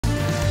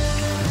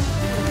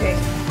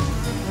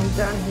I'm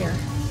done here.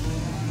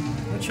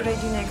 What should I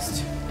do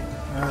next?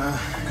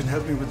 You can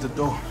help me with the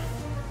dough.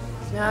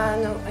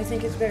 No, I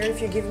think it's better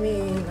if you give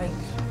me, like,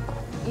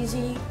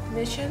 easy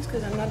missions,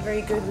 because I'm not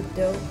very good with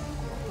dough.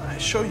 I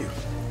show you.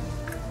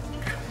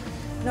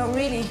 No,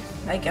 really.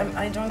 Like,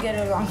 I don't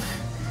get along.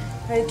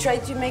 I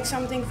tried to make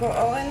something for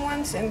Owen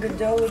once, and the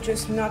dough would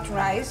just not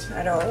rise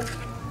at all.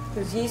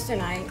 Because yeast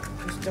and I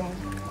just don't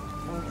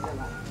get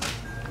along.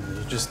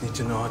 You just need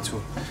to know how to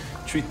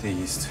treat the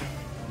yeast.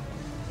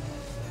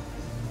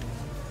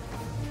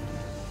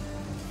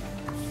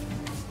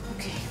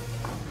 Okay,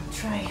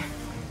 try.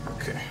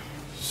 Okay,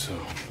 so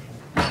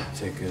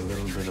take a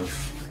little bit of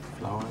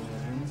flour in your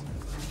hand,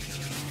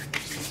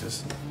 just like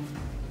this,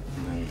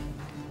 and then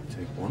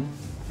take one,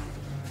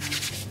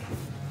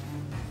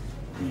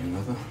 and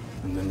another,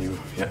 and then you,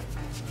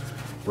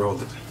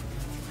 roll it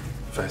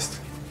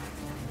fast.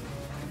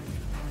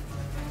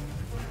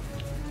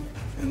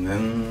 And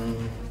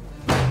then...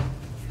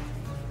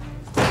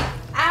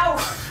 Ow!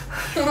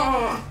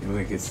 You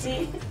make it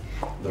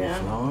little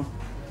flour,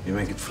 you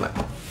make it flat,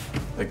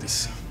 like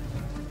this.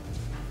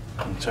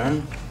 And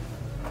turn.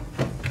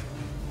 And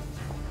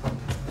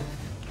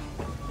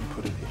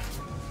put it here.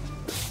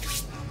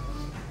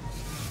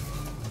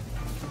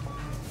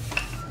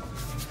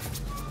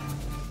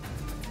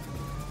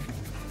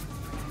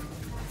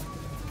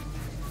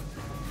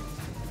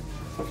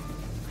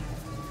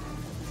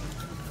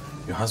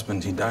 Your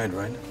husband, he died,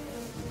 right?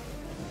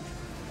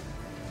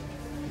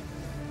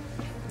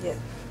 Yeah.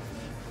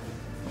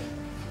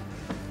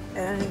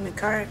 In a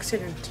car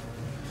accident.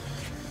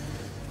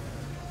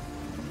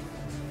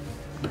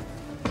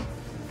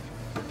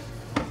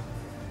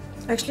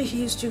 Actually,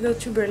 he used to go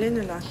to Berlin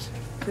a lot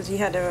because he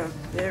had a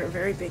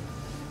very big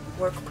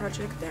work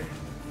project there.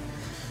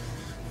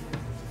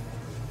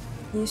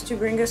 He used to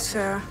bring us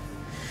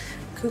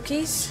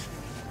cookies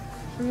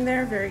from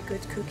there, very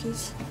good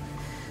cookies.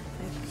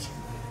 Like,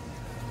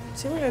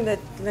 similar that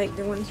like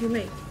the ones you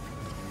make.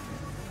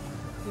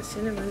 The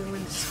cinnamon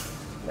ones,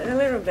 but a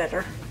little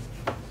better.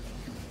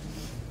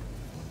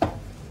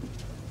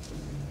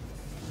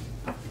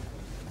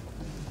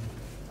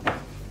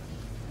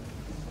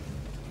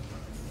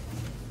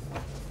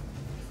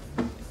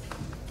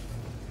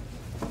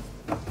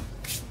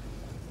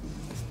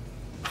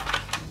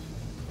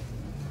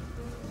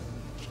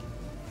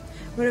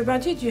 What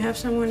about you? Do you have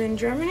someone in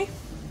Germany?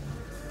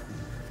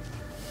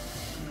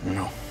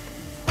 No.